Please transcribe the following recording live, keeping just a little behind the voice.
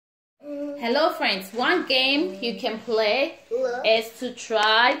Hello friends, one game you can play is to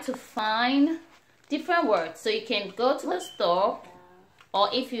try to find different words. So you can go to the store, or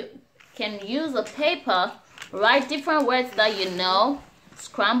if you can use a paper, write different words that you know,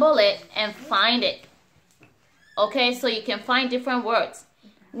 scramble it and find it. Okay, so you can find different words.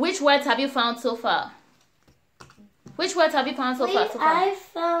 Which words have you found so far? Which words have you found so far? I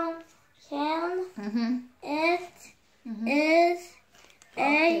found can, it, is,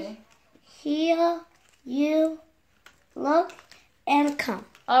 a, here, you, look, and come.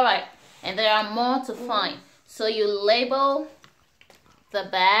 Alright, and there are more to find. So you label the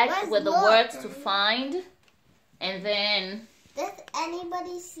bag with the words to find, and then does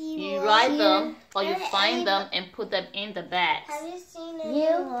anybody see you write them or you find them and put them in the bags. Have you seen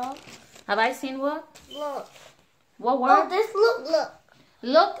it? Have I seen what? Look. What word? Oh, this look.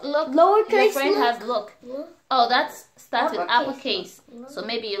 Look. Lowercase Your friend look. has look. Oh, that starts with uppercase. Look. So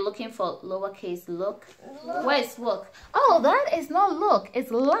maybe you're looking for lowercase look. Where's look? Oh, that is not look. It's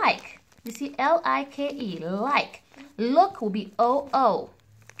like. You see L-I-K-E, like. Look will be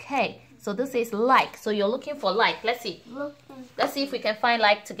O-O-K. So this is like. So you're looking for like. Let's see. Let's see if we can find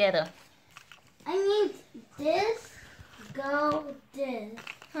like together. I need this, go this.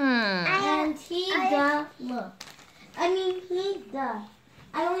 And he does look. He does.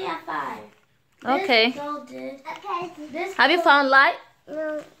 I only have 5. Okay. This, go this. Okay. This. Have you found like?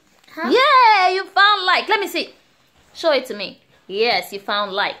 No. Huh? Yeah, you found like. Let me see. Show it to me. Yes, you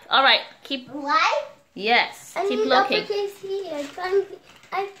found like. All right, keep. Like? Yes, I keep need looking. Uppercase here.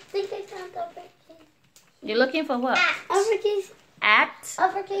 I think I found uppercase. You're looking for what? Uppercase. At.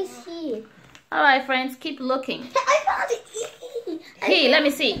 Uppercase here. All right, friends, keep looking. I found it. He. Let me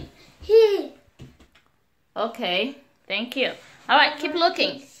see. He. Okay, thank you. All right, keep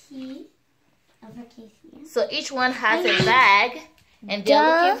looking. He. Uppercase here. So each one has a bag, and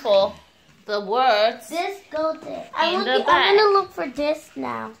they're looking for the words. This go there. In the bag. I'm gonna look for this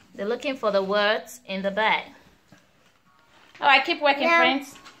now. They're looking for the words in the bag. All right, keep working,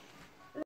 friends.